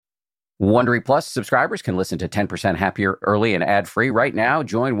Wondery Plus subscribers can listen to 10% Happier early and ad-free right now.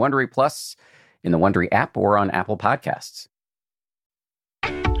 Join Wondery Plus in the Wondery app or on Apple Podcasts.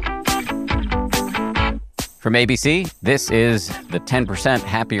 From ABC, this is the 10%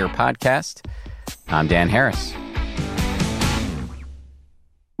 Happier podcast. I'm Dan Harris.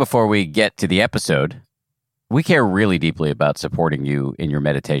 Before we get to the episode, we care really deeply about supporting you in your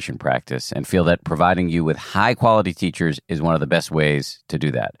meditation practice and feel that providing you with high-quality teachers is one of the best ways to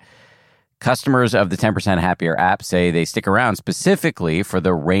do that. Customers of the 10% Happier app say they stick around specifically for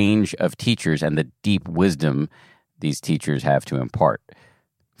the range of teachers and the deep wisdom these teachers have to impart.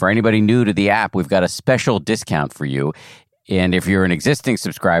 For anybody new to the app, we've got a special discount for you. And if you're an existing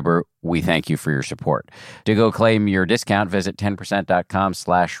subscriber, we thank you for your support. To go claim your discount, visit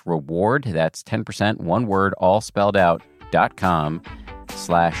 10%.com/reward. That's 10%, one word, all spelled out,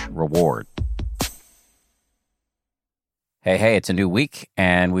 .com/reward. Hey, it's a new week,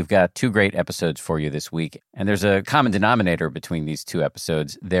 and we've got two great episodes for you this week. And there's a common denominator between these two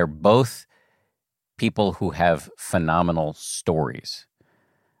episodes. They're both people who have phenomenal stories.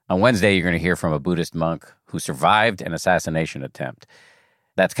 On Wednesday, you're going to hear from a Buddhist monk who survived an assassination attempt.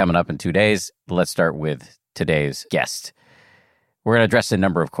 That's coming up in 2 days. Let's start with today's guest. We're going to address a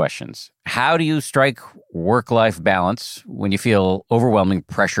number of questions. How do you strike work-life balance when you feel overwhelming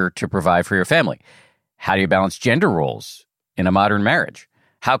pressure to provide for your family? How do you balance gender roles in a modern marriage?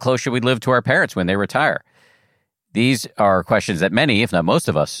 How close should we live to our parents when they retire? These are questions that many, if not most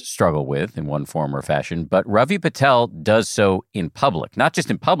of us, struggle with in one form or fashion, but Ravi Patel does so in public. Not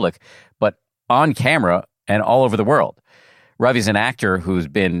just in public, but on camera and all over the world. Ravi's an actor who's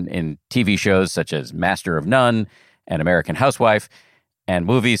been in TV shows such as Master of None and American Housewife, and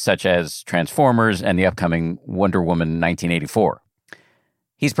movies such as Transformers and the upcoming Wonder Woman 1984.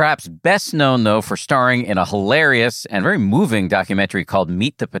 He's perhaps best known, though, for starring in a hilarious and very moving documentary called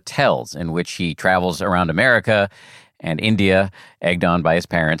Meet the Patels, in which he travels around America and India, egged on by his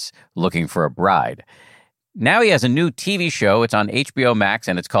parents, looking for a bride. Now he has a new TV show. It's on HBO Max,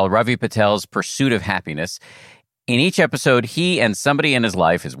 and it's called Ravi Patel's Pursuit of Happiness. In each episode, he and somebody in his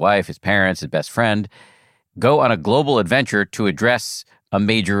life, his wife, his parents, his best friend, go on a global adventure to address a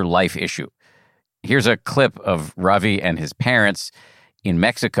major life issue. Here's a clip of Ravi and his parents in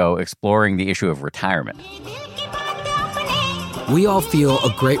Mexico exploring the issue of retirement. We all feel a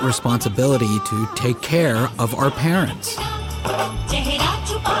great responsibility to take care of our parents.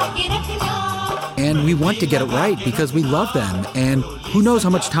 And we want to get it right because we love them, and who knows how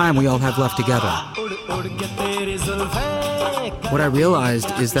much time we all have left together. What I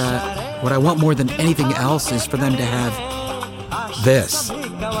realized is that what I want more than anything else is for them to have this.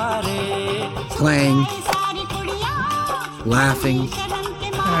 Playing, laughing,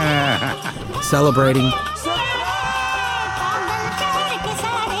 celebrating,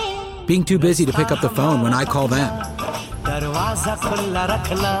 being too busy to pick up the phone when I call them.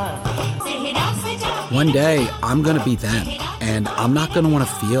 One day, I'm going to be them, and I'm not going to want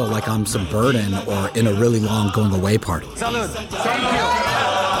to feel like I'm some burden or in a really long going away party.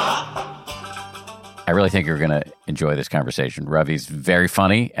 I really think you're going to enjoy this conversation. Ravi's very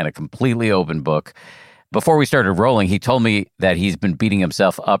funny and a completely open book. Before we started rolling, he told me that he's been beating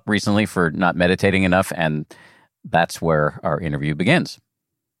himself up recently for not meditating enough, and that's where our interview begins.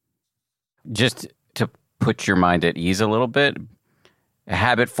 Just to put your mind at ease a little bit,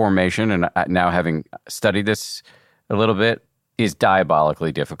 habit formation, and now having studied this a little bit, is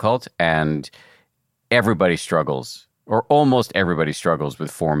diabolically difficult, and everybody struggles, or almost everybody struggles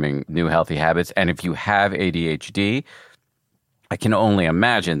with forming new healthy habits. And if you have ADHD, I can only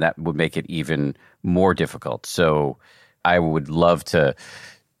imagine that would make it even more difficult. So I would love to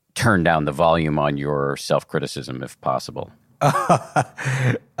turn down the volume on your self-criticism if possible.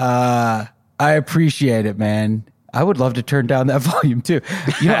 I appreciate it, man. I would love to turn down that volume too.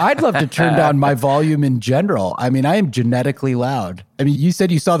 I'd love to turn down my volume in general. I mean, I am genetically loud. I mean, you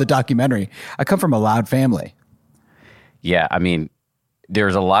said you saw the documentary. I come from a loud family. Yeah, I mean,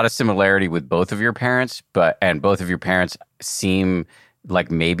 there's a lot of similarity with both of your parents, and both of your parents seem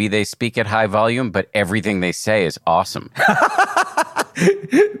like maybe they speak at high volume, but everything they say is awesome.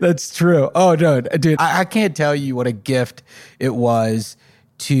 That's true. Oh, no, dude, I can't tell you what a gift it was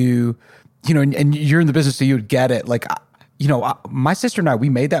to, and you're in the business, so you would get it. Like, my sister and I, we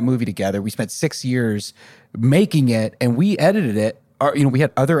made that movie together. We spent 6 years making it, and we edited it. We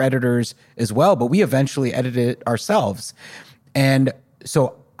had other editors as well, but we eventually edited it ourselves. And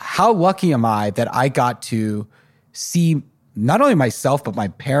so how lucky am I that I got to see not only myself, but my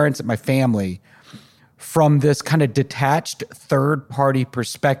parents and my family from this kind of detached third-party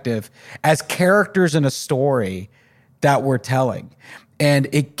perspective as characters in a story that we're telling. And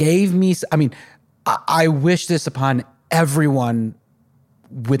it gave me, I mean, I wish this upon everyone,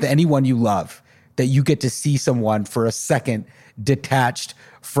 with anyone you love, that you get to see someone for a second detached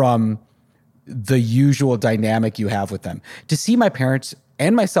from the usual dynamic you have with them. To see my parents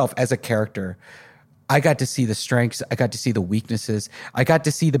and myself as a character, I got to see the strengths, I got to see the weaknesses, I got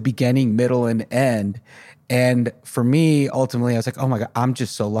to see the beginning, middle, and end. And for me, ultimately, I was like, oh my God, I'm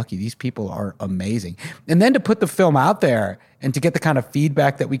just so lucky. These people are amazing. And then to put the film out there and to get the kind of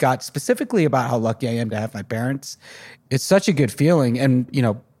feedback that we got specifically about how lucky I am to have my parents, it's such a good feeling. And, you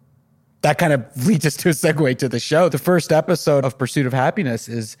know, that kind of leads us to a segue to the show. The first episode of Pursuit of Happiness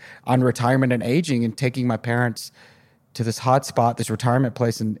is on retirement and aging and taking my parents to this hot spot, this retirement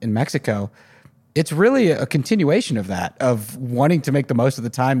place in Mexico. It's really a continuation of that, of wanting to make the most of the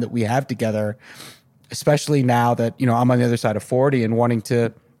time that we have together, especially now that, you know, I'm on the other side of 40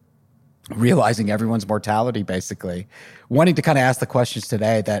 and realizing everyone's mortality, basically. Wanting to kind of ask the questions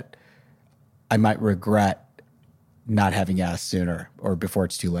today that I might regret not having asked sooner or before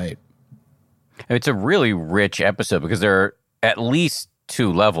it's too late. It's a really rich episode because there are at least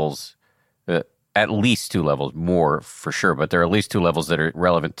two levels, more for sure, but there are at least two levels that are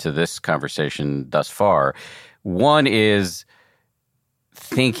relevant to this conversation thus far. One is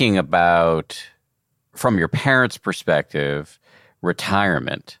thinking about, from your parents' perspective,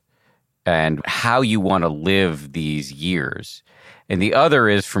 retirement and how you want to live these years. And the other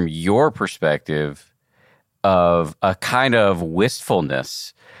is from your perspective of a kind of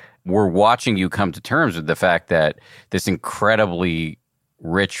wistfulness. We're watching you come to terms with the fact that this incredibly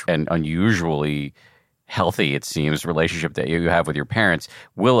rich and unusually healthy, it seems, relationship that you have with your parents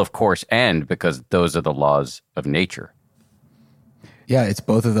will, of course, end because those are the laws of nature. Yeah, it's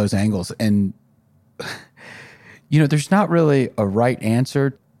both of those angles. And, you know, there's not really a right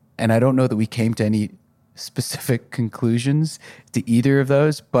answer. And I don't know that we came to any specific conclusions to either of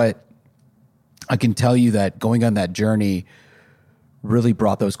those. But I can tell you that going on that journey really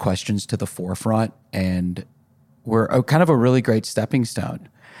brought those questions to the forefront and were kind of a really great stepping stone.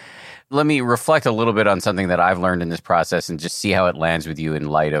 Let me reflect a little bit on something that I've learned in this process and just see how it lands with you in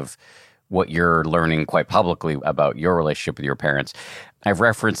light of what you're learning quite publicly about your relationship with your parents. I've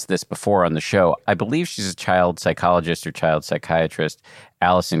referenced this before on the show. I believe she's a child psychologist or child psychiatrist,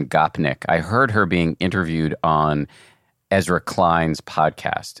 Alison Gopnik. I heard her being interviewed on Ezra Klein's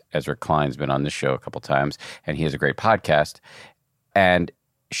podcast. Ezra Klein's been on the show a couple times, and he has a great podcast. And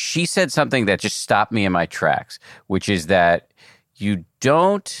she said something that just stopped me in my tracks, which is that you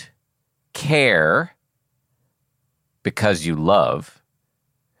don't care because you love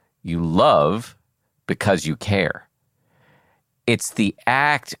because you care. It's the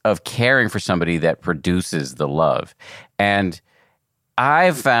act of caring for somebody that produces the love. And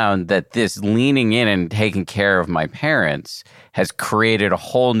I've found that this leaning in and taking care of my parents has created a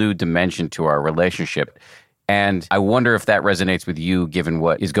whole new dimension to our relationship. And I wonder if that resonates with you, given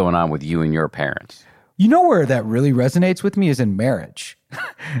what is going on with you and your parents. You know where that really resonates with me is in marriage.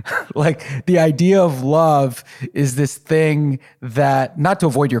 Like the idea of love is this thing that, not to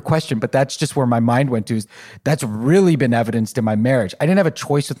avoid your question, but that's just where my mind went to. Is that's really been evidenced in my marriage. I didn't have a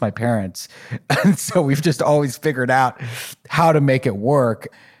choice with my parents. And so we've just always figured out how to make it work.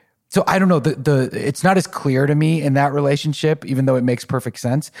 So I don't know, it's not as clear to me in that relationship, even though it makes perfect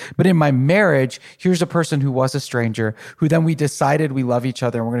sense. But in my marriage, here's a person who was a stranger, who then we decided we love each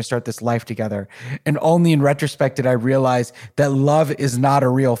other and we're going to start this life together. And only in retrospect did I realize that love is not a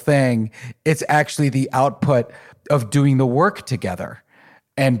real thing. It's actually the output of doing the work together.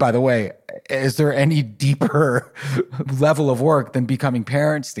 And by the way, is there any deeper level of work than becoming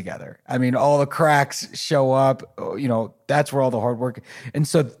parents together? I mean, all the cracks show up, you know, that's where all the hard work. And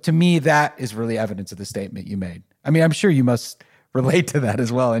so to me, that is really evidence of the statement you made. I mean, I'm sure you must relate to that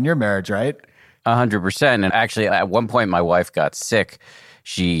as well in your marriage, right? 100%. And actually, at one point, my wife got sick.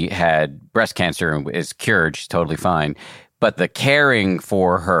 She had breast cancer and is cured. She's totally fine. But the caring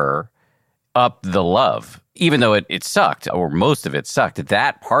for her upped the love. Even though it sucked, or most of it sucked,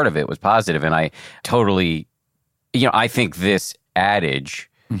 that part of it was positive. And I totally, you know, I think this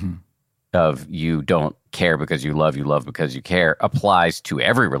adage of you don't care because you love because you care applies to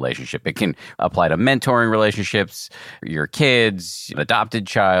every relationship. It can apply to mentoring relationships, your kids, an adopted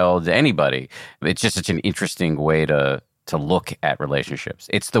child, anybody. It's just such an interesting way to look at relationships.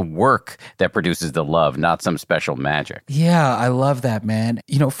 It's the work that produces the love, not some special magic. Yeah, I love that, man.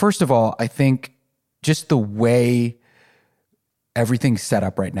 You know, first of all, I think just the way everything's set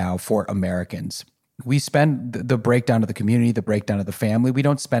up right now for Americans. We spend the breakdown of the community, the breakdown of the family. We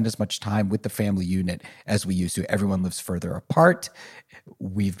don't spend as much time with the family unit as we used to. Everyone lives further apart.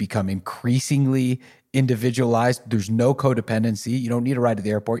 We've become increasingly individualized. There's no codependency. You don't need a ride to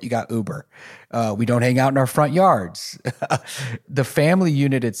the airport. You got Uber. We don't hang out in our front yards. The family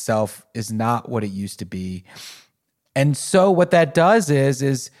unit itself is not what it used to be. And so what that does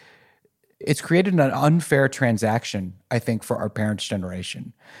is it's created an unfair transaction, I think, for our parents'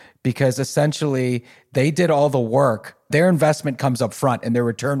 generation, because essentially they did all the work. Their investment comes up front and their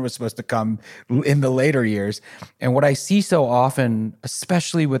return was supposed to come in the later years. And what I see so often,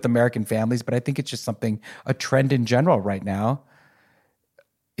 especially with American families, but I think it's just a trend in general right now,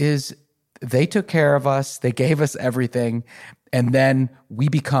 is they took care of us, they gave us everything, and then we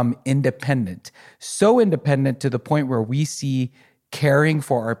become independent. So independent to the point where we see caring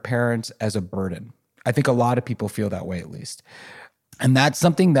for our parents as a burden. I think a lot of people feel that way, at least. And that's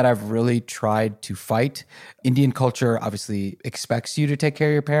something that I've really tried to fight. Indian culture obviously expects you to take care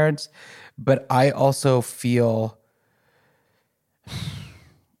of your parents, but I also feel,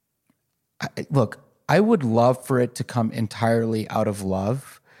 look, I would love for it to come entirely out of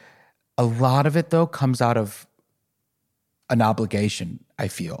love. A lot of it, though, comes out of an obligation, I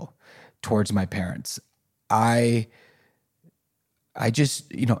feel, towards my parents. I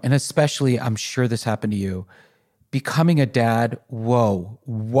just, and especially, I'm sure this happened to you, becoming a dad, whoa,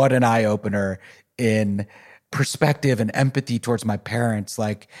 what an eye-opener in perspective and empathy towards my parents.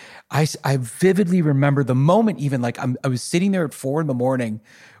 Like, I vividly remember the moment, even like I was sitting there at 4 a.m.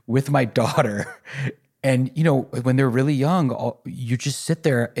 with my daughter. And, when they're really young, you just sit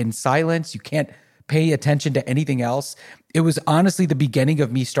there in silence. You can't pay attention to anything else. It was honestly the beginning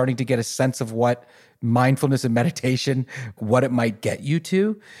of me starting to get a sense of what mindfulness and meditation, what it might get you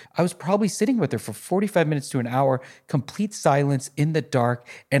to. I was probably sitting with her for 45 minutes to an hour, complete silence in the dark,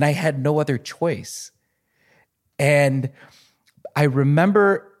 and I had no other choice. And I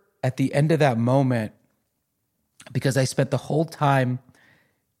remember at the end of that moment, because I spent the whole time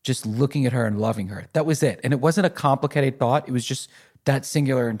just looking at her and loving her. That was it. And it wasn't a complicated thought. It was just that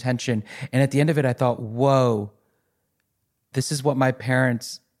singular intention. And at the end of it, I thought, whoa, this is what my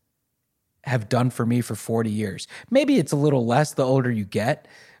parents have done for me for 40 years. Maybe it's a little less the older you get,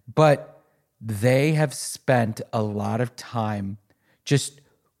 but they have spent a lot of time just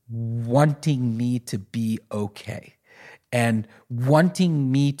wanting me to be okay and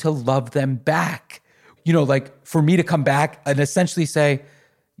wanting me to love them back. Like for me to come back and essentially say,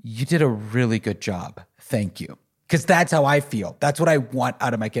 you did a really good job. Thank you. Because that's how I feel. That's what I want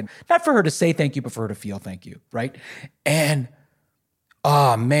out of my kid. Not for her to say thank you, but for her to feel thank you, right? And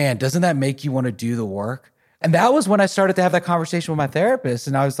oh man, doesn't that make you want to do the work? And that was when I started to have that conversation with my therapist.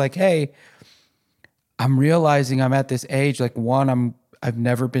 And I was like, hey, I'm realizing I'm at this age. Like, one, I've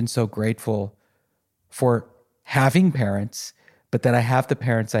never been so grateful for having parents, but that I have the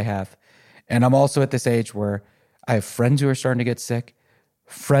parents I have. And I'm also at this age where I have friends who are starting to get sick,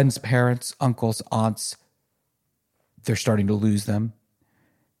 friends' parents, uncles, aunts, they're starting to lose them.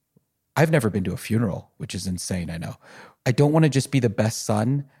 I've never been to a funeral, which is insane, I know. I don't want to just be the best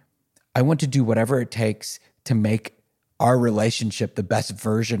son. I want to do whatever it takes to make our relationship the best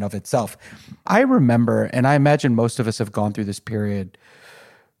version of itself. I remember, and I imagine most of us have gone through this period,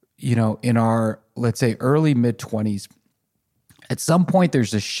 in our, let's say, early mid-20s. At some point,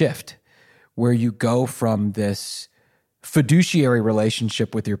 there's a shift where you go from this fiduciary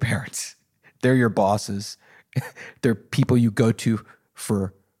relationship with your parents. They're your bosses. They're people you go to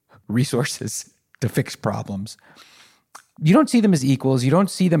for resources to fix problems. You don't see them as equals. You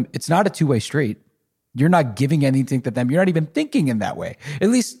don't see them. It's not a two-way street. You're not giving anything to them. You're not even thinking in that way. At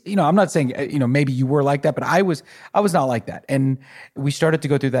least, I'm not saying, maybe you were like that, but I was not like that. And we started to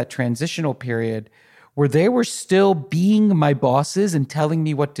go through that transitional period where they were still being my bosses and telling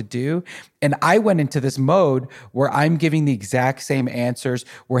me what to do. And I went into this mode where I'm giving the exact same answers.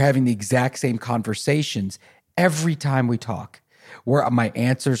 We're having the exact same conversations every time we talk, where my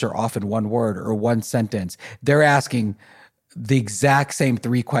answers are often one word or one sentence. They're asking the exact same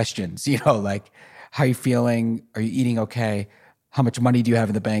 3 questions, like, how are you feeling? Are you eating okay? How much money do you have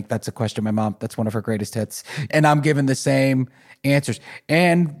in the bank? That's a question my mom, that's one of her greatest hits. And I'm giving the same answers.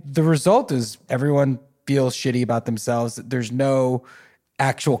 And the result is everyone feels shitty about themselves. There's no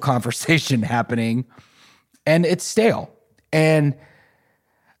actual conversation happening and it's stale. And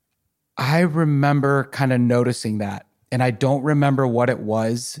I remember kind of noticing that. And I don't remember what it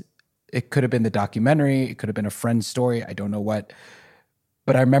was. It could have been the documentary. It could have been a friend's story. I don't know what.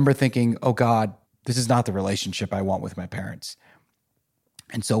 But I remember thinking, oh God, this is not the relationship I want with my parents.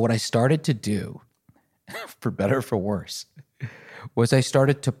 And so what I started to do, for better or for worse, was I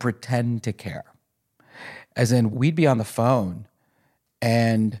started to pretend to care. As in, we'd be on the phone,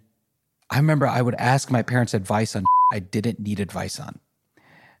 and I remember I would ask my parents advice on I didn't need advice on.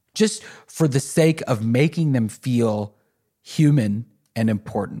 just for the sake of making them feel human and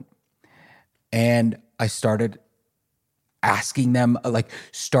important. And I started asking them, like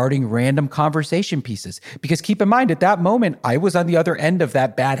starting random conversation pieces. Because keep in mind, at that moment, I was on the other end of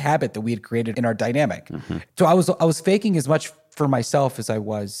that bad habit that we had created in our dynamic. So I was faking as much for myself as I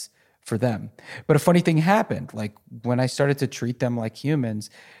was for them. But a funny thing happened. Like when I started to treat them like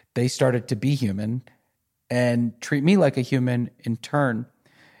humans, they started to be human and treat me like a human in turn.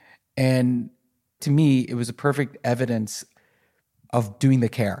 And to me, it was a perfect evidence of doing the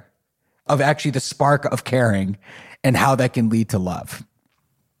care, of actually the spark of caring and how that can lead to love.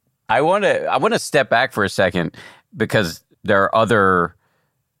 I want to step back for a second because there are other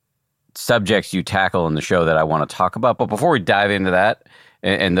subjects you tackle in the show that I want to talk about. But before we dive into that,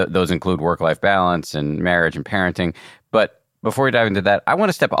 and those include work-life balance and marriage and parenting. But before we dive into that, I want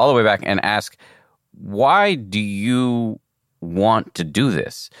to step all the way back and ask, why do you want to do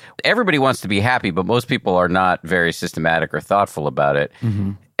this? Everybody wants to be happy, but most people are not very systematic or thoughtful about it.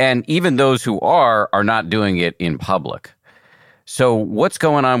 And even those who are not doing it in public. So what's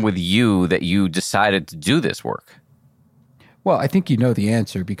going on with you that you decided to do this work? Well, I think you know the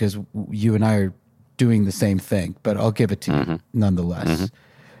answer because you and I are doing the same thing, but I'll give it to you nonetheless.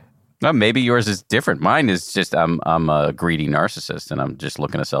 Well, maybe yours is different. Mine is just I'm a greedy narcissist and I'm just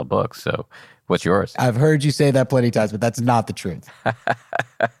looking to sell books. So what's yours? I've heard you say that plenty of times, but that's not the truth.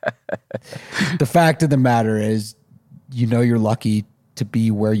 The fact of the matter is, you know you're lucky to be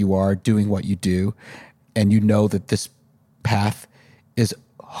where you are doing what you do, and you know that this path is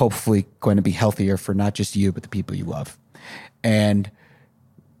hopefully going to be healthier for not just you, but the people you love. And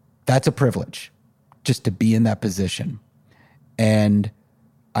that's a privilege, just to be in that position. And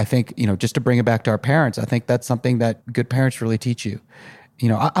I think, just to bring it back to our parents, I think that's something that good parents really teach you.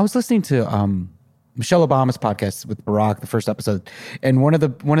 I was listening to Michelle Obama's podcast with Barack, the first episode, and one of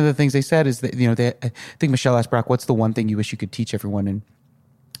the things they said is that I think Michelle asked Barack, "What's the one thing you wish you could teach everyone?" And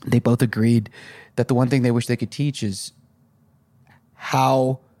they both agreed that the one thing they wish they could teach is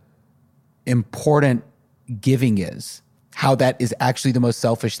how important giving is. How that is actually the most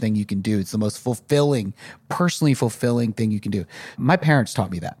selfish thing you can do. It's the most personally fulfilling thing you can do. My parents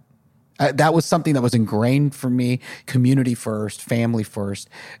taught me that. That was something that was ingrained for me, community first, family first,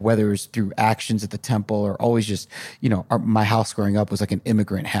 whether it was through actions at the temple or always just, my house growing up was like an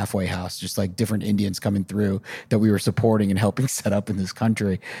immigrant halfway house, just like different Indians coming through that we were supporting and helping set up in this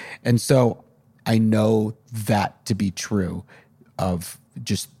country. And so I know that to be true of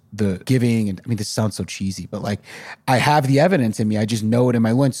just the giving. And I mean, this sounds so cheesy, but like I have the evidence in me. I just know it in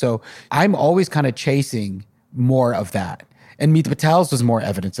my loins. So I'm always kind of chasing more of that. And Meet the Patels was more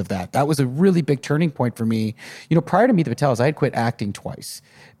evidence of that. That was a really big turning point for me. Prior to Meet the Patels, I had quit acting twice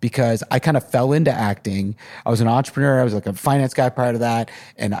because I kind of fell into acting. I was an entrepreneur. I was like a finance guy prior to that.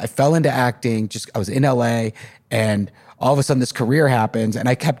 And I fell into acting. I was in LA and all of a sudden this career happens and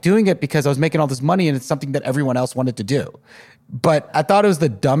I kept doing it because I was making all this money and it's something that everyone else wanted to do. But I thought it was the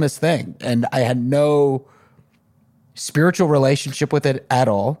dumbest thing. And I had no spiritual relationship with it at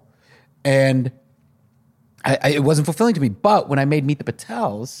all. And it wasn't fulfilling to me. But when I made Meet the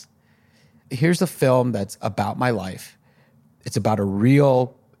Patels, here's a film that's about my life. It's about a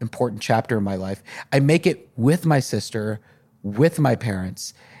real important chapter in my life. I make it with my sister, with my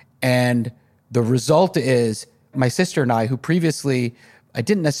parents. And the result is my sister and I, who previously, I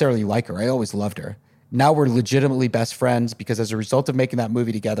didn't necessarily like her. I always loved her. Now we're legitimately best friends because as a result of making that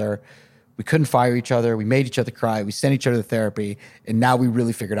movie together, we couldn't fire each other. We made each other cry. We sent each other to therapy. And now we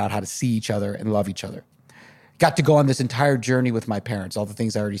really figured out how to see each other and love each other. Got to go on this entire journey with my parents, all the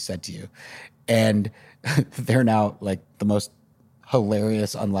things I already said to you. And they're now like the most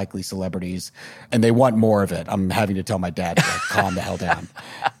hilarious, unlikely celebrities. And they want more of it. I'm having to tell my dad to calm the hell down.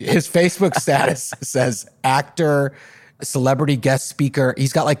 His Facebook status says actor, celebrity guest speaker.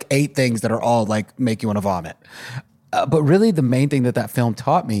 He's got like 8 things that are all like make you want to vomit. But really the main thing that film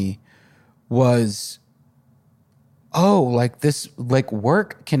taught me was,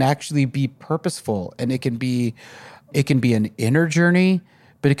 work can actually be purposeful and it can be an inner journey,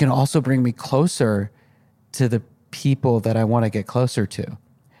 but it can also bring me closer to the people that I want to get closer to.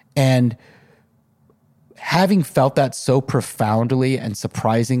 And having felt that so profoundly and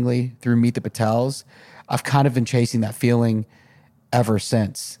surprisingly through Meet the Patels, I've kind of been chasing that feeling ever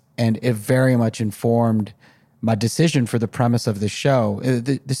since. And it very much informed my decision for the premise of the show.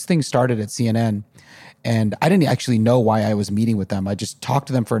 This thing started at CNN. And I didn't actually know why I was meeting with them. I just talked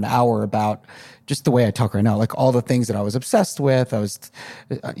to them for an hour about just the way I talk right now, like all the things that I was obsessed with.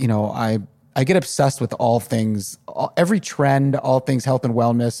 I I get obsessed with all things, every trend, all things health and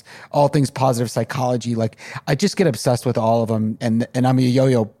wellness, all things positive psychology. Like I just get obsessed with all of them. And I'm a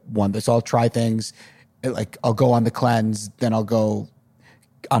yo-yo one. So I'll try things. Like I'll go on the cleanse, then I'll go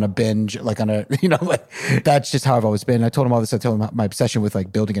on a binge, like on a, like that's just how I've always been. I told him all this. I told him my obsession with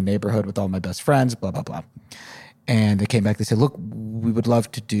like building a neighborhood with all my best friends, blah, blah, blah. And they came back, they said, look, we would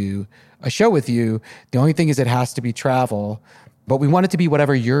love to do a show with you. The only thing is it has to be travel, but we want it to be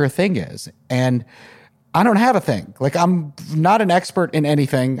whatever your thing is. And I don't have a thing. Like I'm not an expert in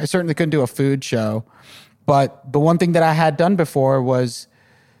anything. I certainly couldn't do a food show. But the one thing that I had done before was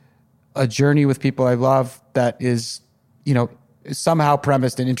a journey with people I love that is, somehow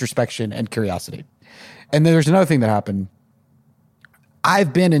premised in introspection and curiosity. And then there's another thing that happened.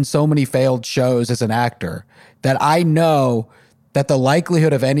 I've been in so many failed shows as an actor that I know that the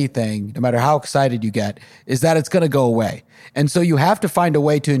likelihood of anything, no matter how excited you get, is that it's going to go away. And so you have to find a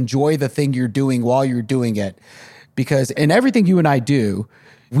way to enjoy the thing you're doing while you're doing it. Because in everything you and I do,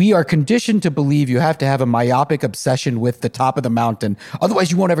 we are conditioned to believe you have to have a myopic obsession with the top of the mountain.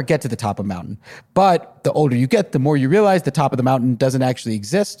 Otherwise, you won't ever get to the top of the mountain. But the older you get, the more you realize the top of the mountain doesn't actually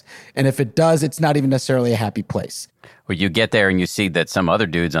exist. And if it does, it's not even necessarily a happy place. Well, you get there and you see that some other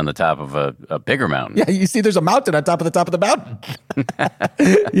dude's on the top of a bigger mountain. Yeah, you see there's a mountain on top of the mountain.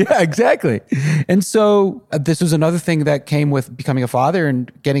 Yeah, exactly. And so this was another thing that came with becoming a father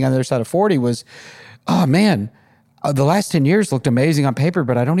and getting on the other side of 40 was, oh man, the last 10 years looked amazing on paper,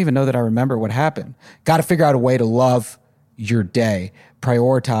 but I don't even know that I remember what happened. Got to figure out a way to love your day,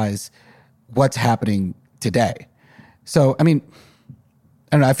 prioritize what's happening today. So, I mean, I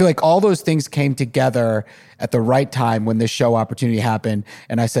don't know. I feel like all those things came together at the right time when this show opportunity happened.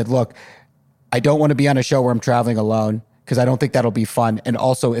 And I said, look, I don't want to be on a show where I'm traveling alone because I don't think that'll be fun. And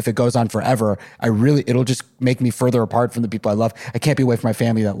also if it goes on forever, it'll just make me further apart from the people I love. I can't be away from my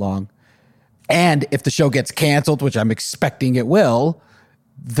family that long. And if the show gets canceled, which I'm expecting it will,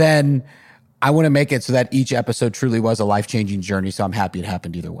 then I want to make it so that each episode truly was a life-changing journey. So I'm happy it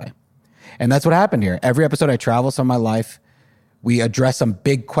happened either way. And that's what happened here. Every episode I travel some of my life, we address some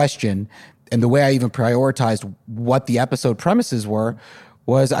big question. And the way I even prioritized what the episode premises were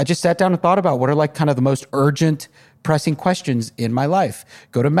was I just sat down and thought about what are like kind of the most urgent, pressing questions in my life.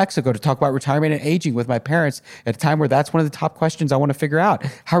 Go to Mexico to talk about retirement and aging with my parents at a time where that's one of the top questions I want to figure out.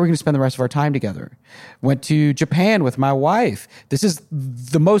 How are we going to spend the rest of our time together? Went to Japan with my wife. This is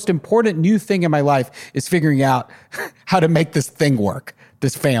the most important new thing in my life is figuring out how to make this thing work,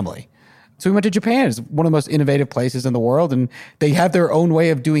 this family. So we went to Japan. It's one of the most innovative places in the world, and they have their own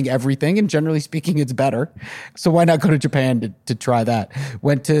way of doing everything, and generally speaking, it's better. So why not go to Japan to try that?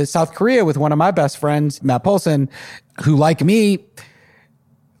 Went to South Korea with one of my best friends, Matt Polson, who, like me,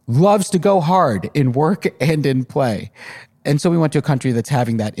 loves to go hard in work and in play. And so we went to a country that's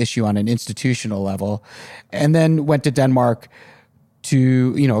having that issue on an institutional level, and then went to Denmark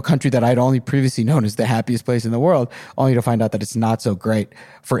to, a country that I'd only previously known as the happiest place in the world, only to find out that it's not so great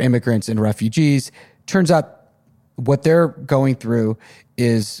for immigrants and refugees. Turns out what they're going through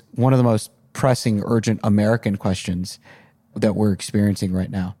is one of the most pressing, urgent American questions that we're experiencing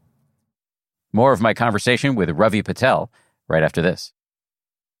right now. More of my conversation with Ravi Patel right after this.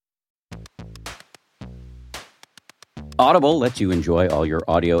 Audible lets you enjoy all your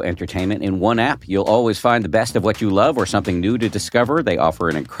audio entertainment in one app. You'll always find the best of what you love or something new to discover. They offer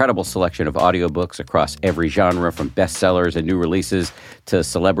an incredible selection of audiobooks across every genre, from bestsellers and new releases to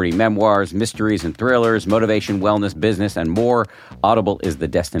celebrity memoirs, mysteries and thrillers, motivation, wellness, business, and more. Audible is the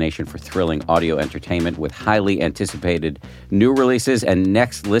destination for thrilling audio entertainment with highly anticipated new releases and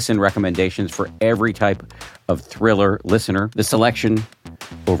next listen recommendations for every type of thriller listener. The selection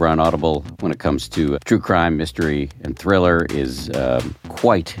over on Audible when it comes to true crime, mystery, and thriller is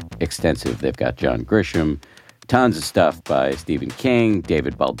quite extensive. They've got John Grisham, tons of stuff by Stephen King,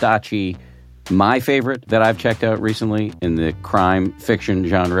 David Baldacci. My favorite that I've checked out recently in the crime fiction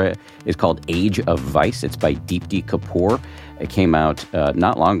genre is called Age of Vice. It's by Deepti Kapoor. It came out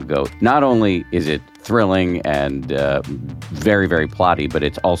not long ago. Not only is it thrilling and very, very plotty, but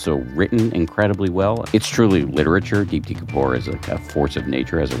it's also written incredibly well. It's truly literature. Deepti Kapoor is a force of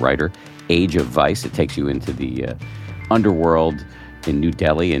nature as a writer. Age of Vice, it takes you into the underworld in New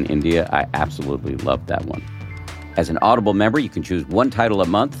Delhi in India. I absolutely loved that one. As an Audible member, you can choose one title a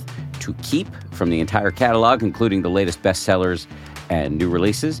month to keep from the entire catalog, including the latest bestsellers and new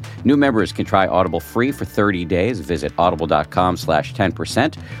releases. New members can try Audible free for 30 days. Visit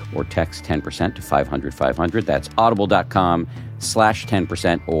audible.com/10% or text 10% to 500-500. That's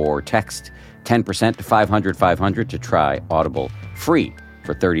audible.com/10% or text 10% to 500-500 to try Audible free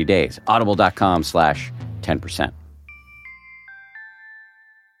for 30 days. Audible.com/10%.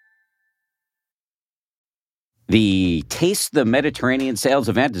 The Taste the Mediterranean sales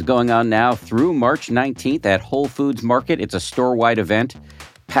event is going on now through March 19th at Whole Foods Market. It's a store-wide event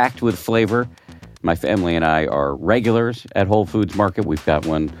packed with flavor. My family and I are regulars at Whole Foods Market. We've got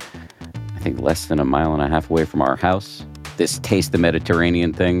one, I think, less than a mile and a half away from our house. This Taste the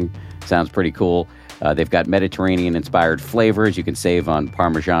Mediterranean thing sounds pretty cool. They've got Mediterranean-inspired flavors. You can save on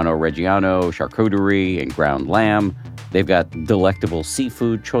Parmigiano Reggiano, charcuterie, and ground lamb. They've got delectable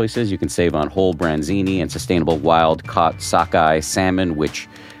seafood choices. You can save on whole branzini and sustainable wild-caught sockeye salmon, which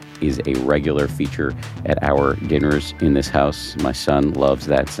is a regular feature at our dinners in this house. My son loves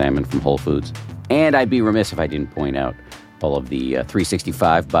that salmon from Whole Foods. And I'd be remiss if I didn't point out all of the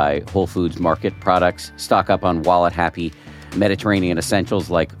 365 by Whole Foods Market products. Stock up on wallet-happy Mediterranean essentials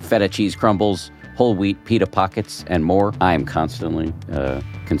like feta cheese crumbles, whole wheat pita pockets, and more. I am constantly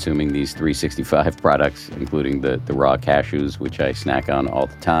consuming these 365 products, including the raw cashews, which I snack on all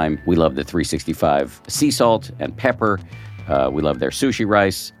the time. We love the 365 sea salt and pepper. We love their sushi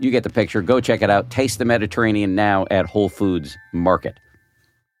rice. You get the picture. Go check it out. Taste the Mediterranean now at Whole Foods Market.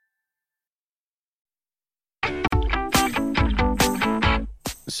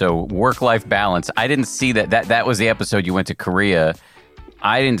 So work-life balance. I didn't see that. That was the episode you went to Korea.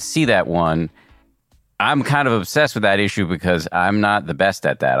 I didn't see that one. I'm kind of obsessed with that issue because I'm not the best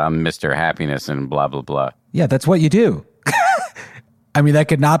at that. I'm Mr. Happiness and blah, blah, blah. Yeah, that's what you do. I mean, that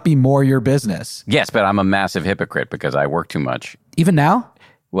could not be more your business. Yes, but I'm a massive hypocrite because I work too much. Even now?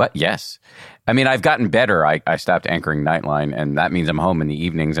 What? Yes. I mean, I've gotten better. I stopped anchoring Nightline, and that means I'm home in the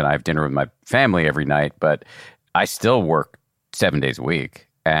evenings and I have dinner with my family every night, but I still work 7 days a week.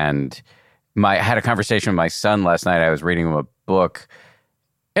 And I had a conversation with my son last night. I was reading him a book.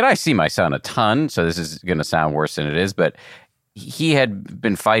 And I see my son a ton, so this is going to sound worse than it is, but he had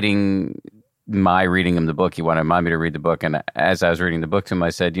been fighting my reading him the book. He wanted me to read the book, and as I was reading the book to him, I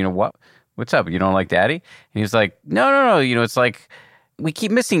said, you know what? What's up? You don't like Daddy? And he was like, no. You know, it's like we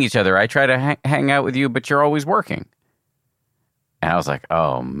keep missing each other. I try to hang out with you, but you're always working. And I was like,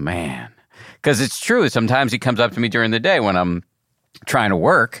 oh, man. Because it's true. Sometimes he comes up to me during the day when I'm trying to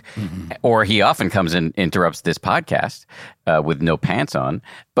work, or he often comes and interrupts this podcast with no pants on,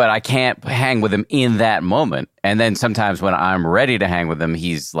 but I can't hang with him in that moment. And then sometimes when I'm ready to hang with him,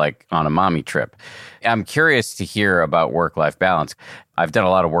 he's like on a mommy trip. I'm curious to hear about work-life balance. I've done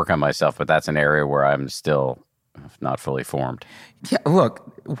a lot of work on myself, but that's an area where I'm still not fully formed. Yeah,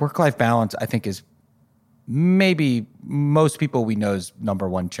 look, work-life balance, I think, is maybe most people we know's number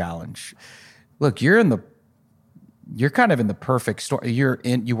one challenge. Look, you're kind of in the perfect story.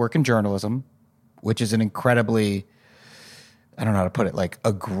 You work in journalism, which is an incredibly, I don't know how to put it,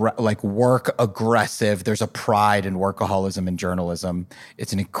 like work aggressive. There's a pride in workaholism in journalism.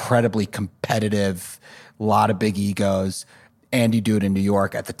 It's an incredibly competitive, lot of big egos, and you do it in New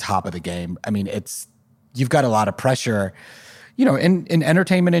York at the top of the game. I mean, you've got a lot of pressure. You know, in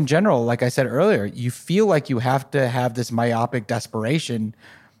entertainment in general, like I said earlier, you feel like you have to have this myopic desperation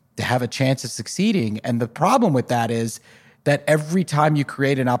to have a chance of succeeding. And the problem with that is that every time you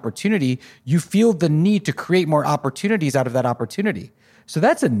create an opportunity, you feel the need to create more opportunities out of that opportunity. So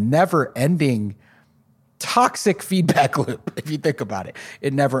that's a never-ending toxic feedback loop, if you think about it.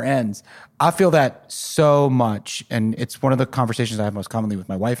 It never ends. I feel that so much, and it's one of the conversations I have most commonly with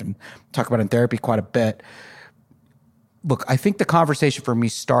my wife and talk about in therapy quite a bit. Look, I think the conversation for me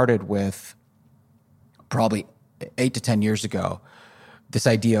started with probably 8 to 10 years ago, this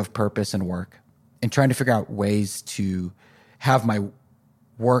idea of purpose and work, and trying to figure out ways to have my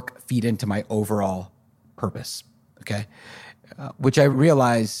work feed into my overall purpose, okay? Which I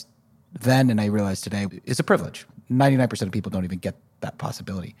realized then and I realize today is a privilege. 99% of people don't even get that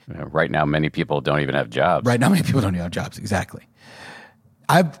possibility. Right now, many people don't even have jobs. Right now, many people don't even have jobs, exactly.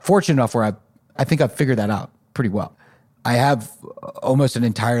 I'm fortunate enough where I think I've figured that out pretty well. I have almost an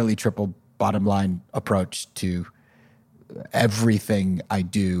entirely triple bottom line approach to everything I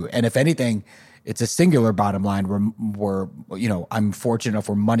do. And if anything, it's a singular bottom line where you know, I'm fortunate enough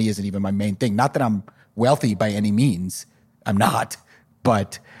where money isn't even my main thing. Not that I'm wealthy by any means. I'm not.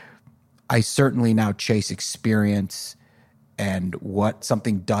 But I certainly now chase experience and what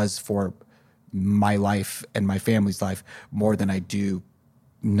something does for my life and my family's life more than I do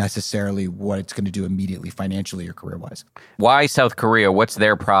necessarily what it's going to do immediately financially or career-wise. Why South Korea? What's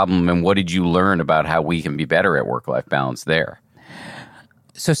their problem, and what did you learn about how we can be better at work-life balance there?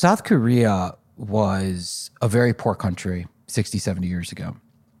 So South Korea was a very poor country 60, 70 years ago,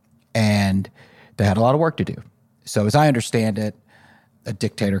 and they had a lot of work to do. So as I understand it, a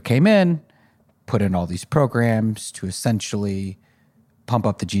dictator came in, put in all these programs to essentially pump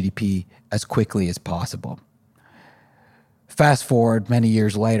up the GDP as quickly as possible. Fast forward many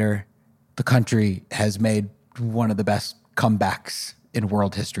years later, the country has made one of the best comebacks in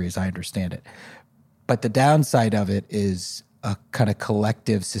world history, as I understand it. But the downside of it is a kind of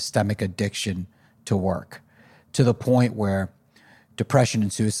collective systemic addiction to work, to the point where depression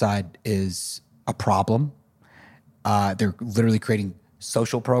and suicide is a problem. They're literally creating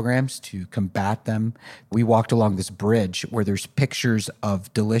social programs to combat them. We walked along this bridge where there's pictures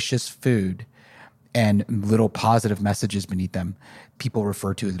of delicious food and little positive messages beneath them. People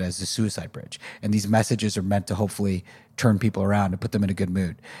refer to it as the suicide bridge. And these messages are meant to hopefully turn people around and put them in a good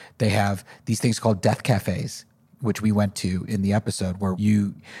mood. They have these things called death cafes, which we went to in the episode, where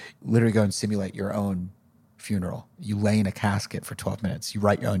you literally go and simulate your own funeral. You lay in a casket for 12 minutes. You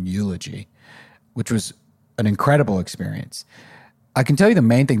write your own eulogy, which was an incredible experience. I can tell you the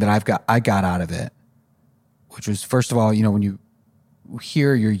main thing that I got out of it, which was, first of all, when you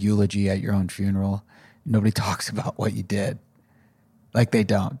hear your eulogy at your own funeral, nobody talks about what you did. Like, they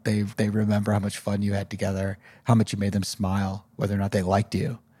don't. They remember how much fun you had together, how much you made them smile, whether or not they liked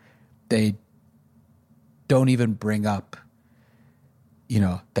you. They don't even bring up,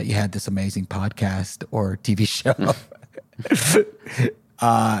 that you had this amazing podcast or TV show.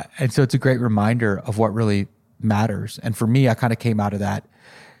 And so it's a great reminder of what really matters. And for me, I kind of came out of that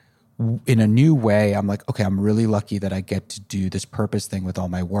in a new way. I'm like, okay, I'm really lucky that I get to do this purpose thing with all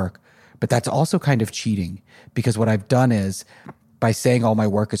my work. But that's also kind of cheating, because what I've done is, by saying all my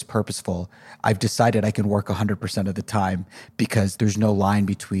work is purposeful, I've decided I can work 100% of the time because there's no line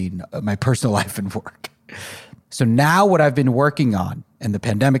between my personal life and work. So now what I've been working on, and the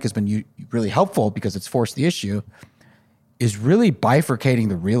pandemic has been really helpful because it's forced the issue, is really bifurcating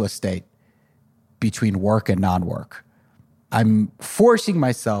the real estate between work and non-work. I'm forcing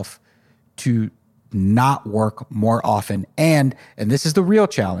myself to not work more often. And this is the real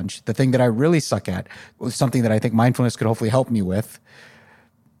challenge, the thing that I really suck at, was something that I think mindfulness could hopefully help me with,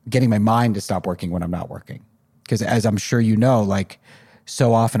 getting my mind to stop working when I'm not working. Because as I'm sure you know, like,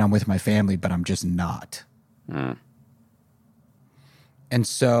 so often I'm with my family, but I'm just not. And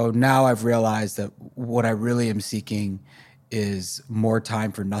so now I've realized that what I really am seeking is more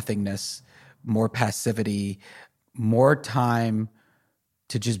time for nothingness, more passivity, more time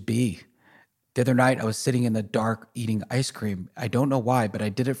to just be. The other night, I was sitting in the dark eating ice cream. I don't know why, but I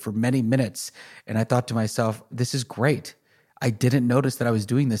did it for many minutes. And I thought to myself, this is great. I didn't notice that I was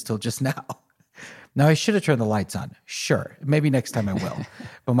doing this till just now. Now, I should have turned the lights on. Sure. Maybe next time I will.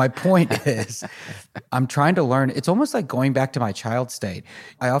 But my point is, I'm trying to learn. It's almost like going back to my child state.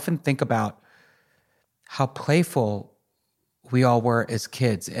 I often think about how playful we all were as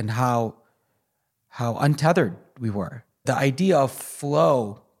kids and how untethered we were. The idea of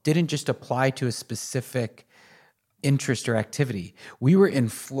flow didn't just apply to a specific interest or activity. We were in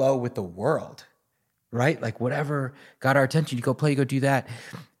flow with the world, right? Like, whatever got our attention, you go play, you go do that.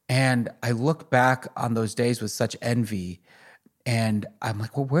 And I look back on those days with such envy, and I'm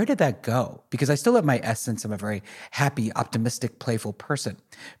like, well, where did that go? Because I still have my essence. I'm a very happy, optimistic, playful person.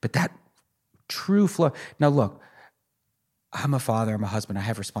 But that true flow. Now, look, I'm a father, I'm a husband, I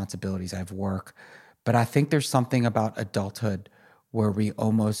have responsibilities, I have work. But I think there's something about adulthood where we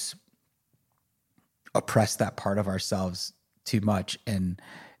almost oppress that part of ourselves too much. And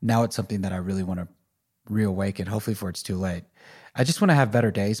now it's something that I really want to reawaken, hopefully before it's too late. I just want to have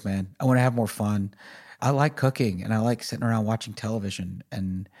better days, man. I want to have more fun. I like cooking, and I like sitting around watching television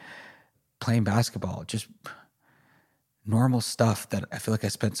and playing basketball. Just normal stuff that I feel like I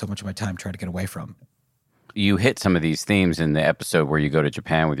spent so much of my time trying to get away from. You hit some of these themes in the episode where you go to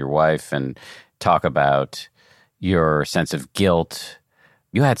Japan with your wife and talk about your sense of guilt.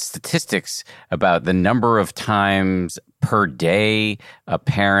 You had statistics about the number of times per day a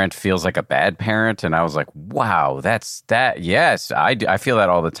parent feels like a bad parent. And I was like, wow, that's that. Yes, I feel that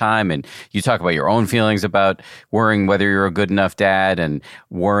all the time. And you talk about your own feelings about worrying whether you're a good enough dad and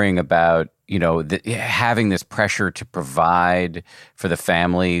worrying about, having this pressure to provide for the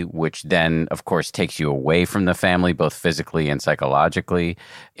family, which then, of course, takes you away from the family, both physically and psychologically,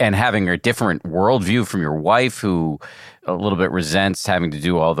 and having a different worldview from your wife, who a little bit resents having to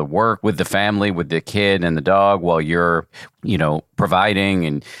do all the work with the family, with the kid and the dog, while you're,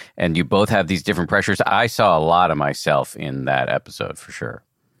 providing, and you both have these different pressures. I saw a lot of myself in that episode, for sure.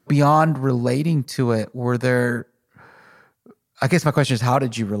 Beyond relating to it, I guess my question is, how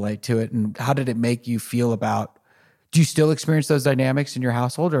did you relate to it, and how did it make you feel about, do you still experience those dynamics in your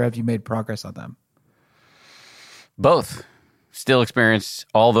household, or have you made progress on them? Both. Still experience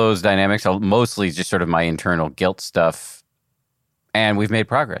all those dynamics, mostly just sort of my internal guilt stuff, and we've made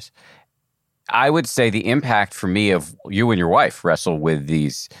progress. I would say the impact for me of you and your wife wrestle with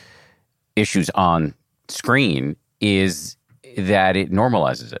these issues on screen is that it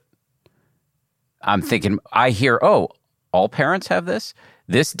normalizes it. I'm thinking, I hear, oh, all parents have this?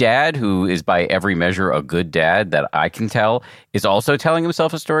 This dad, who is by every measure a good dad that I can tell, is also telling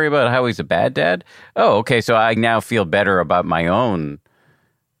himself a story about how he's a bad dad? Oh, okay, so I now feel better about my own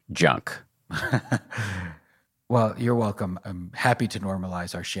junk. Well, you're welcome. I'm happy to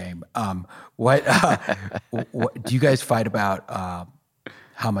normalize our shame. What do you guys fight about?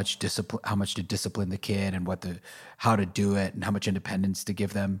 How much to discipline the kid, and how to do it, and how much independence to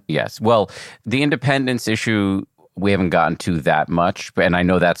give them? Yes. Well, the independence issue, we haven't gotten to that much, and I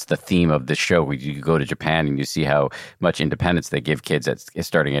know that's the theme of this show. You go to Japan and you see how much independence they give kids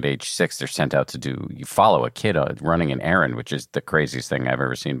starting at age 6. They're sent out to you follow a kid running an errand, which is the craziest thing I've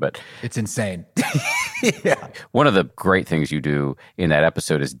ever seen. But it's insane. Yeah. One of the great things you do in that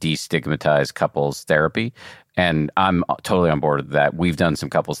episode is destigmatize couples therapy, and I'm totally on board with that. We've done some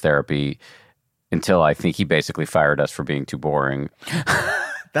couples therapy until I think he basically fired us for being too boring.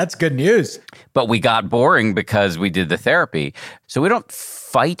 That's good news. But we got boring because we did the therapy. So we don't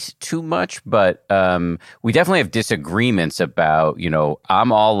fight too much, but we definitely have disagreements about,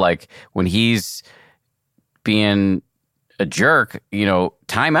 I'm all like, when he's being a jerk,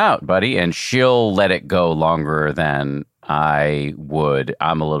 time out, buddy. And she'll let it go longer than I would.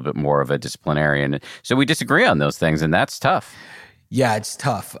 I'm a little bit more of a disciplinarian. So we disagree on those things, and that's tough. Yeah, it's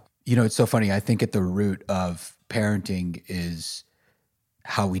tough. It's so funny. I think at the root of parenting is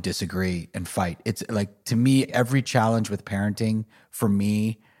how we disagree and fight. It's like, to me, every challenge with parenting for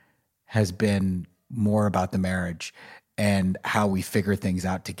me has been more about the marriage and how we figure things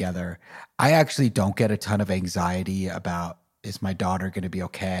out together. I actually don't get a ton of anxiety about, is my daughter going to be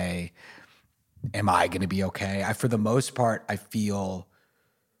okay? Am I going to be okay? For the most part, I feel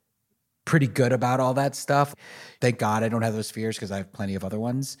pretty good about all that stuff. Thank God I don't have those fears, because I have plenty of other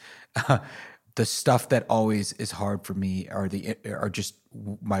ones. The stuff that always is hard for me are just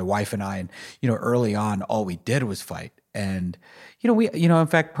my wife and I. And, early on, all we did was fight. And, in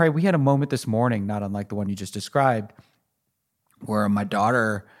fact, probably we had a moment this morning, not unlike the one you just described, where my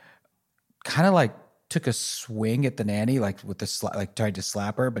daughter kind of like took a swing at the nanny, like with tried to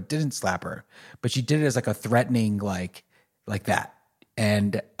slap her, but didn't slap her. But she did it as like a threatening, like that.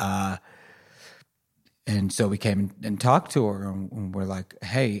 And so we came and talked to her, and we're like,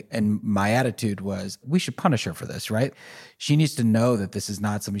 hey, and my attitude was, we should punish her for this, right? She needs to know that this is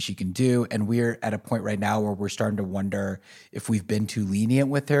not something she can do. And we're at a point right now where we're starting to wonder if we've been too lenient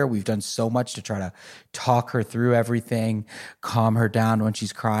with her. We've done so much to try to talk her through everything, calm her down when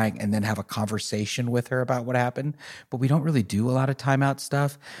she's crying, and then have a conversation with her about what happened. But we don't really do a lot of timeout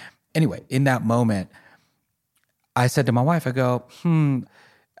stuff. Anyway, in that moment, I said to my wife, I go,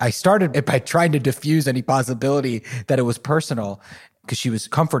 I started by trying to diffuse any possibility that it was personal, because she was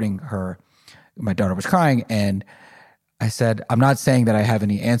comforting her. My daughter was crying, and I said, I'm not saying that I have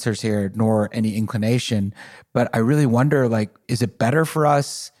any answers here, nor any inclination, but I really wonder, is it better for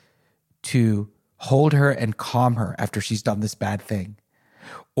us to hold her and calm her after she's done this bad thing?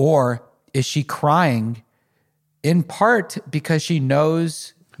 Or is she crying in part because she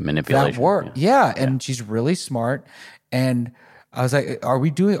knows manipulation? That word. Yeah, and she's really smart. And I was like, are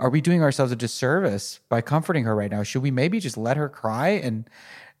we doing ourselves a disservice by comforting her right now? Should we maybe just let her cry? And,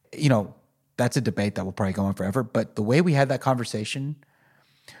 that's a debate that will probably go on forever. But the way we had that conversation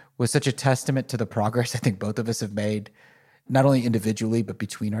was such a testament to the progress I think both of us have made, not only individually, but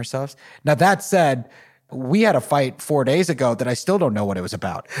between ourselves. Now, that said, we had a fight 4 days ago that I still don't know what it was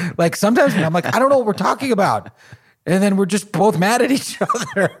about. Like, sometimes I'm like, I don't know what we're talking about. And then we're just both mad at each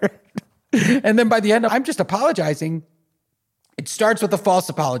other. And then by the end, I'm just apologizing. It starts with a false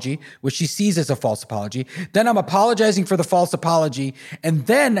apology, which she sees as a false apology. Then I'm apologizing for the false apology. And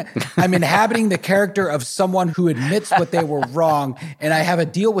then I'm inhabiting the character of someone who admits what they were wrong. And I have a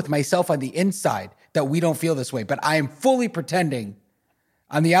deal with myself on the inside that we don't feel this way. But I am fully pretending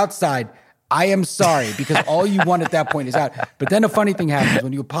on the outside, I am sorry, because all you want at that point is out. But then a funny thing happens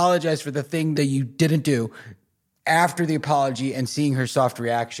when you apologize for the thing that you didn't do. After the apology and seeing her soft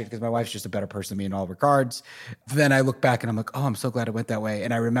reaction, because my wife's just a better person than me in all regards, then I look back and I'm like, oh, I'm so glad it went that way.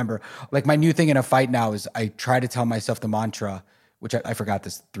 And I remember, my new thing in a fight now is I try to tell myself the mantra, which I forgot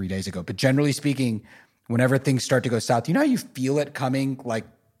this 3 days ago. But generally speaking, whenever things start to go south, you know how you feel it coming, like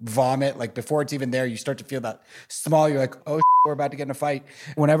vomit, like before it's even there, you start to feel that small, you're like, oh, we're about to get in a fight.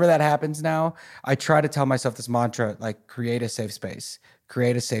 Whenever that happens now, I try to tell myself this mantra, like, create a safe space.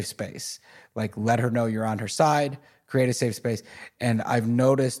 Create a safe space. Like, let her know you're on her side, create a safe space. And I've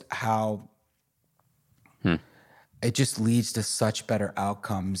noticed how it just leads to such better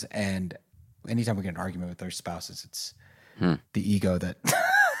outcomes. And anytime we get in an argument with our spouses, it's the ego that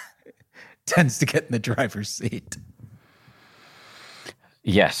tends to get in the driver's seat.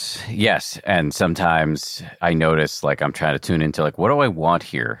 Yes. And sometimes I notice like I'm trying to tune into like, what do I want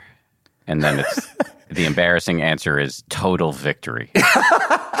here? And then it's the embarrassing answer is total victory.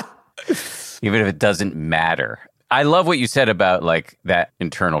 Even if it doesn't matter. I love what you said about like that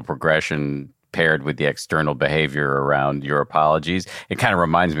internal progression paired with the external behavior around your apologies. It kind of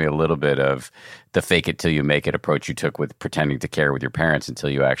reminds me a little bit of the fake it till you make it approach you took with pretending to care with your parents until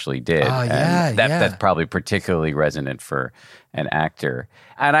you actually did. Oh, yeah, That's probably particularly resonant for an actor.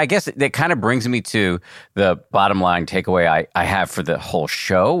 And I guess that kind of brings me to the bottom line takeaway I have for the whole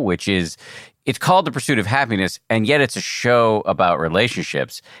show, which is it's called The Pursuit of Happiness, and yet it's a show about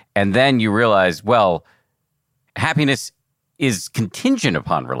relationships. And then you realize, well, happiness is contingent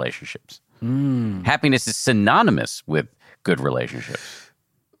upon relationships. Happiness is synonymous with good relationships.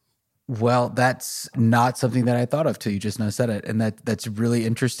 Well, that's not something that I thought of till you just now said it. And that's really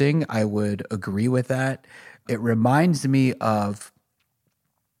interesting. I would agree with that. It reminds me of,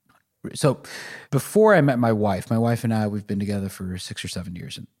 so before I met my wife and I, we've been together for 6 or 7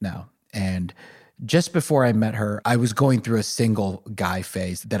 years now. And just before I met her, I was going through a single guy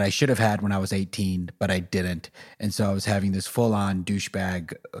phase that I should have had when I was 18, but I didn't. And so I was having this full-on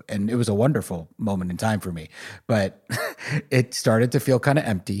douchebag, and it was a wonderful moment in time for me. But it started to feel kind of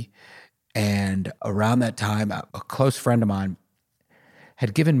empty. And around that time, a close friend of mine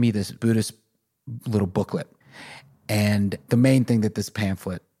had given me this Buddhist little booklet. And the main thing that this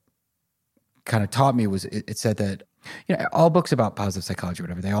pamphlet kind of taught me was it said that, you know, all books about positive psychology or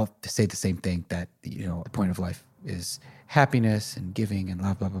whatever, they all say the same thing, that, you know, the point of life is happiness and giving and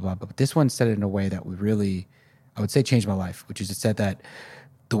blah, blah, blah, blah. But this one said it in a way that would really, I would say, change my life, which is it said that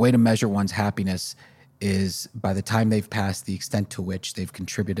the way to measure one's happiness is by the time they've passed the extent to which they've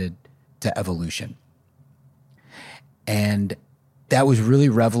contributed to evolution. And that was really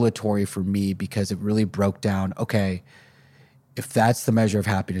revelatory for me because it really broke down, okay, if that's the measure of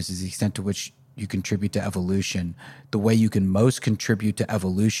happiness is the extent to which you contribute to evolution, the way you can most contribute to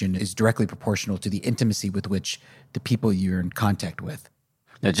evolution is directly proportional to the intimacy with which the people you're in contact with.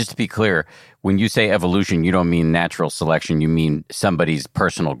 Now, just to be clear, when you say evolution, you don't mean natural selection, you mean somebody's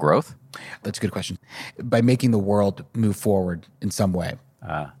personal growth? That's a good question. By making the world move forward in some way.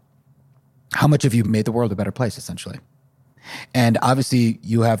 How much have you made the world a better place, essentially? And obviously,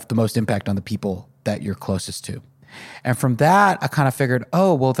 you have the most impact on the people that you're closest to. And from that, I kind of figured,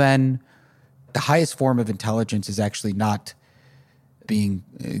 oh, well then, the highest form of intelligence is actually not being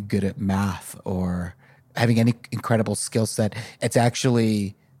good at math or having any incredible skill set. It's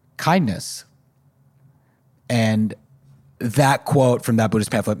actually kindness. And that quote from that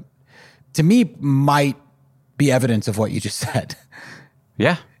Buddhist pamphlet, to me, might be evidence of what you just said.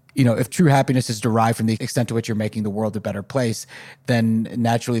 Yeah. You know, if true happiness is derived from the extent to which you're making the world a better place, then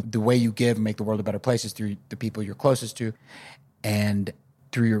naturally the way you give and make the world a better place is through the people you're closest to and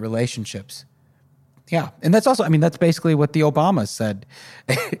through your relationships. Yeah. And that's also, I mean, that's basically what the Obamas said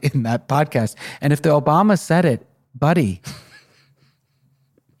in that podcast. And if the Obama said it, buddy,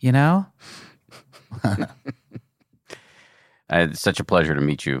 you know? It's such a pleasure to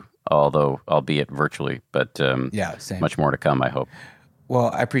meet you, although albeit virtually, but yeah, same. Much more to come, I hope.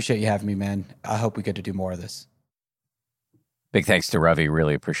 Well, I appreciate you having me, man. I hope we get to do more of this. Big thanks to Ravi.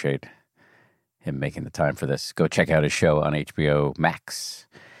 Really appreciate him making the time for this. Go check out his show on HBO Max.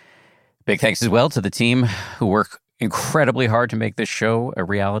 Big thanks as well to the team who work incredibly hard to make this show a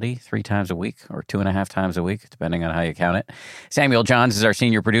reality 3 times a week or 2.5 times a week, depending on how you count it. Samuel Johns is our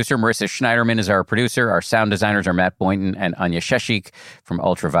senior producer. Marissa Schneiderman is our producer. Our sound designers are Matt Boynton and Anya Sheshik from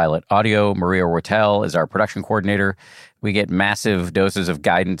Ultraviolet Audio. Maria Wortel is our production coordinator. We get massive doses of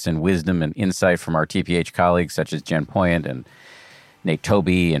guidance and wisdom and insight from our TPH colleagues, such as Jen Poyant and Nate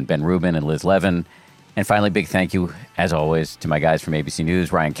Toby and Ben Rubin and Liz Levin. And finally, big thank you, as always, to my guys from ABC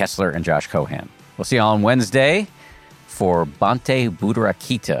News, Ryan Kessler and Josh Cohan. We'll see you all on Wednesday for Bhante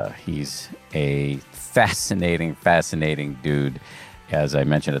Buddharakkhita. He's a fascinating dude. As I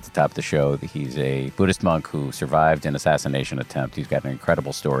mentioned at the top of the show, he's a Buddhist monk who survived an assassination attempt. He's got an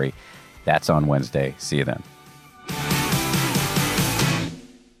incredible story. That's on Wednesday. See you then.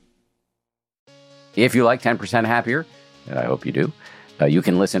 If you like 10% Happier, and I hope you do, you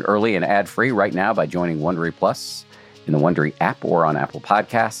can listen early and ad-free right now by joining Wondery Plus in the Wondery app or on Apple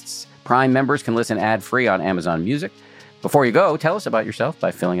Podcasts. Prime members can listen ad-free on Amazon Music. Before you go, tell us about yourself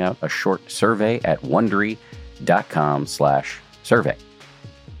by filling out a short survey at Wondery.com/survey.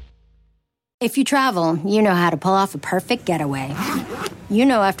 If you travel, you know how to pull off a perfect getaway. You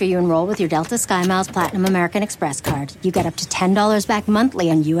know after you enroll with your Delta SkyMiles Platinum American Express card, you get up to $10 back monthly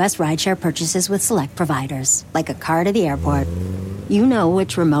on U.S. rideshare purchases with select providers, like a car to the airport. You know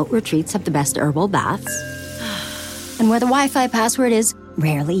which remote retreats have the best herbal baths and where the Wi-Fi password is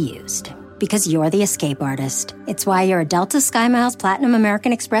rarely used. Because you're the escape artist. It's why you're a Delta SkyMiles Platinum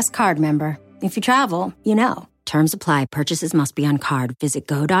American Express card member. If you travel, you know. Terms apply. Purchases must be on card. Visit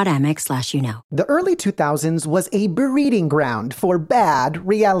go.amex/you-know. The early 2000s was a breeding ground for bad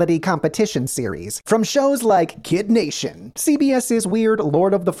reality competition series. From shows like Kid Nation, CBS's weird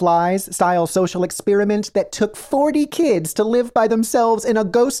Lord of the Flies style social experiment that took 40 kids to live by themselves in a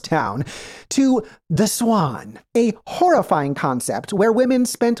ghost town, to The Swan, a horrifying concept where women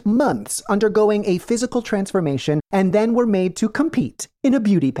spent months undergoing a physical transformation and then were made to compete in a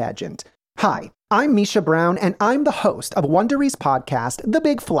beauty pageant. Hi, I'm Misha Brown, and I'm the host of Wondery's podcast, The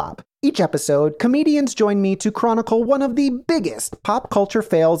Big Flop. Each episode, comedians join me to chronicle one of the biggest pop culture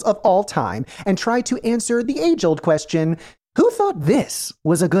fails of all time and try to answer the age-old question, who thought this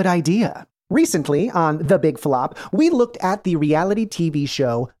was a good idea? Recently, on The Big Flop, we looked at the reality TV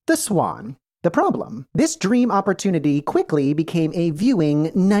show The Swan. The problem, this dream opportunity quickly became a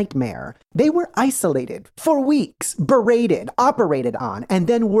viewing nightmare. They were isolated for weeks, berated, operated on, and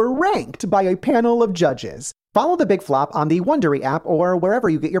then were ranked by a panel of judges. Follow The Big Flop on the Wondery app or wherever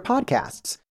you get your podcasts.